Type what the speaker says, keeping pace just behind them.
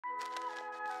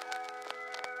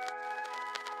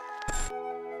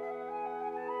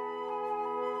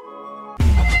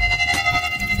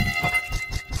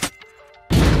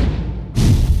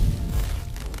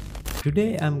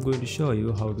Today I'm going to show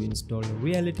you how to install a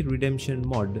Reality Redemption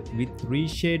mod with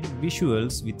Reshade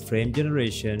visuals with frame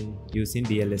generation using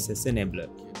DLSS enabler.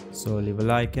 So leave a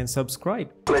like and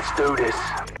subscribe. Let's do this.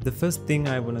 The first thing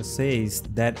I want to say is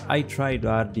that I tried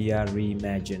RDR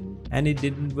Reimagine and it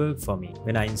didn't work for me.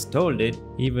 When I installed it,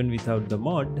 even without the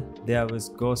mod, there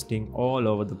was ghosting all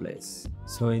over the place.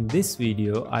 So in this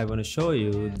video, I want to show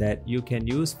you that you can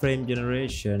use frame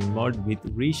generation mod with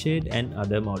Reshade and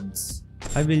other mods.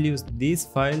 I will use these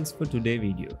files for today's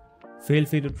video. Feel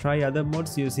free to try other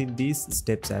mods using these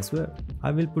steps as well.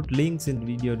 I will put links in the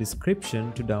video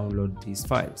description to download these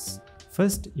files.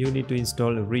 First, you need to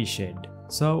install Reshade.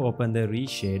 So open the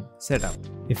Reshade setup.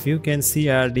 If you can see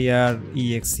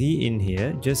RDR.exe in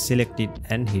here, just select it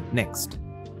and hit next.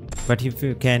 But if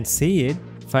you can't see it,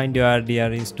 find your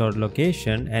RDR installed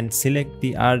location and select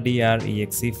the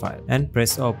RDR.exe file and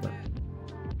press open.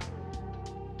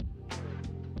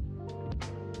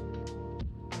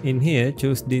 In here,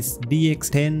 choose this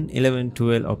DX10, 11,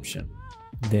 12 option.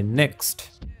 Then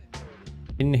next.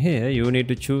 In here, you need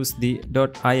to choose the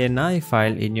 .ini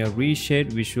file in your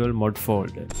Reshade visual mod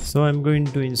folder. So I'm going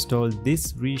to install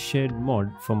this Reshade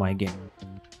mod for my game.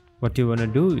 What you want to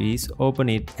do is open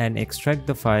it and extract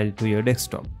the file to your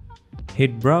desktop.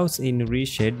 Hit browse in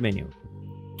Reshade menu.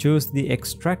 Choose the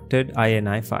extracted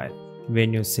ini file.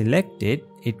 When you select it,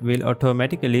 it will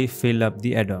automatically fill up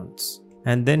the add-ons.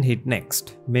 And then hit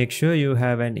next. Make sure you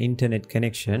have an internet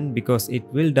connection because it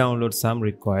will download some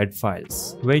required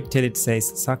files. Wait till it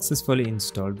says successfully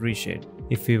installed Reshade.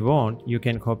 If you want, you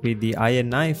can copy the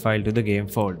ini file to the game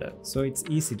folder, so it's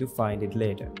easy to find it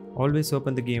later. Always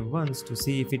open the game once to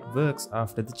see if it works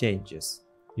after the changes.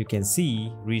 You can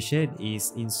see Reshade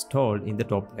is installed in the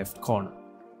top left corner.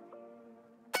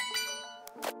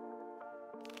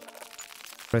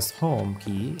 Press home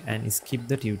key and skip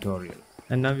the tutorial.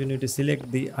 And now you need to select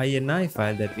the ini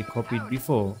file that we copied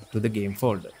before to the game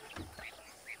folder.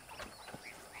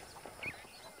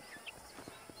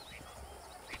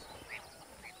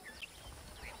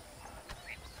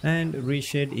 And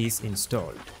Reshade is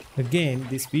installed. Again,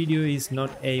 this video is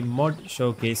not a mod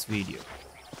showcase video.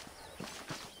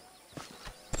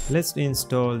 Let's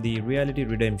install the Reality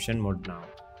Redemption mod now.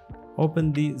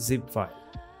 Open the zip file.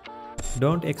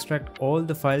 Don't extract all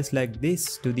the files like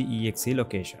this to the exe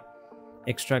location.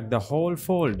 Extract the whole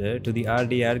folder to the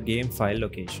RDR game file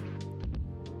location.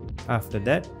 After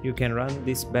that, you can run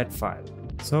this bat file.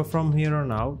 So from here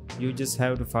on out, you just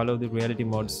have to follow the Reality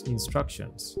mod's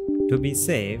instructions. To be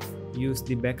safe, use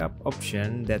the backup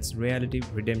option that Reality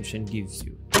Redemption gives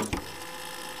you.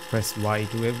 Press Y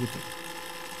to everything.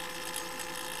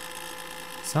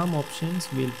 Some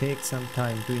options will take some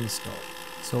time to install,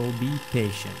 so be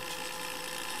patient.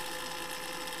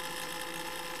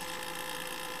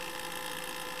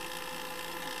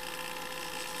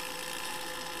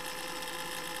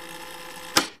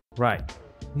 Right,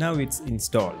 now it's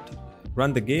installed.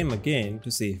 Run the game again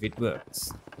to see if it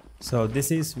works. So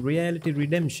this is Reality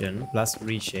Redemption plus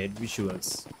Reshade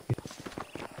visuals.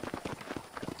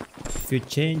 If you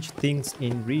change things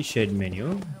in Reshade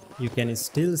menu, you can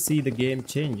still see the game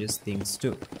changes things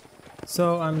too.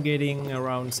 So I'm getting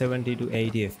around 70 to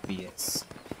 80 FPS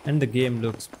and the game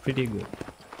looks pretty good.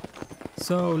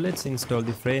 So let's install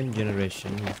the frame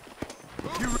generation.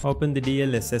 Open the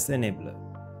DLSS enabler.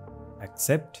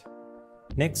 Accept.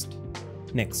 Next.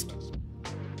 Next.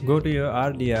 Go to your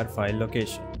RDR file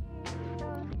location.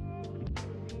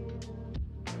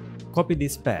 Copy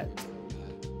this path.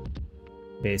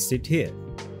 Paste it here.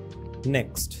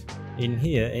 Next. In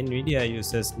here, Nvidia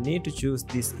users need to choose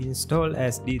this install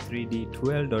as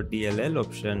D3D12.dll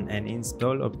option and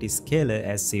install OptiScaler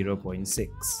as 0.6.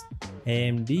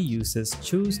 AMD users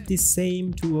choose the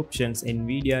same two options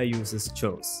Nvidia users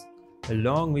chose,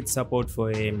 along with support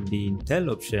for AMD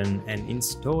Intel option and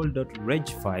install.reg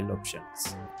file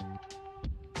options.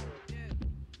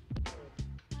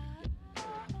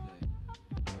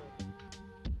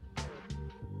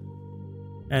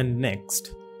 And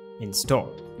next,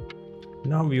 install.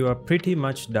 Now you are pretty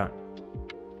much done.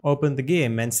 Open the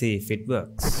game and see if it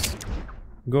works.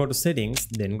 Go to settings,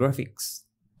 then graphics.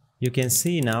 You can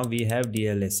see now we have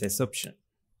DLSS option.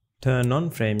 Turn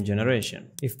on frame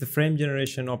generation. If the frame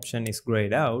generation option is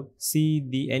grayed out, see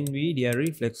the Nvidia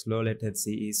reflex low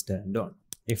latency is turned on.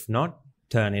 If not,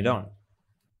 turn it on.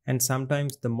 And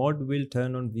sometimes the mod will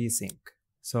turn on VSync,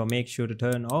 so make sure to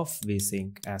turn off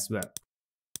VSync as well.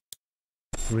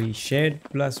 Reshade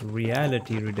plus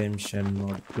reality redemption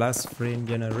mode plus frame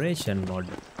generation mode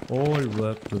all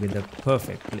work together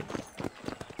perfectly.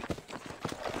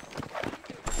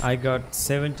 I got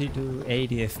 70 to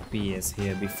 80 FPS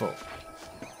here before.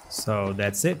 So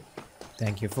that's it.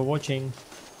 Thank you for watching.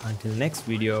 Until next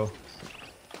video.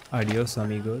 Adios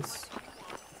amigos.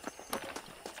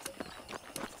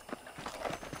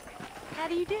 How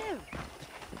do you do?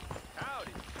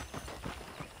 Howdy.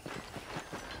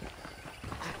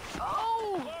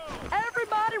 Oh!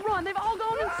 Everybody run! They've all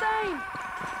gone insane!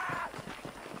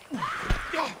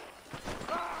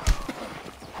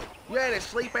 You ain't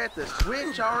asleep at the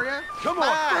switch, are ya? Come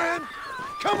on, friend!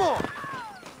 Come on!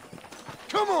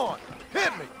 Come on!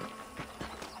 Hit me!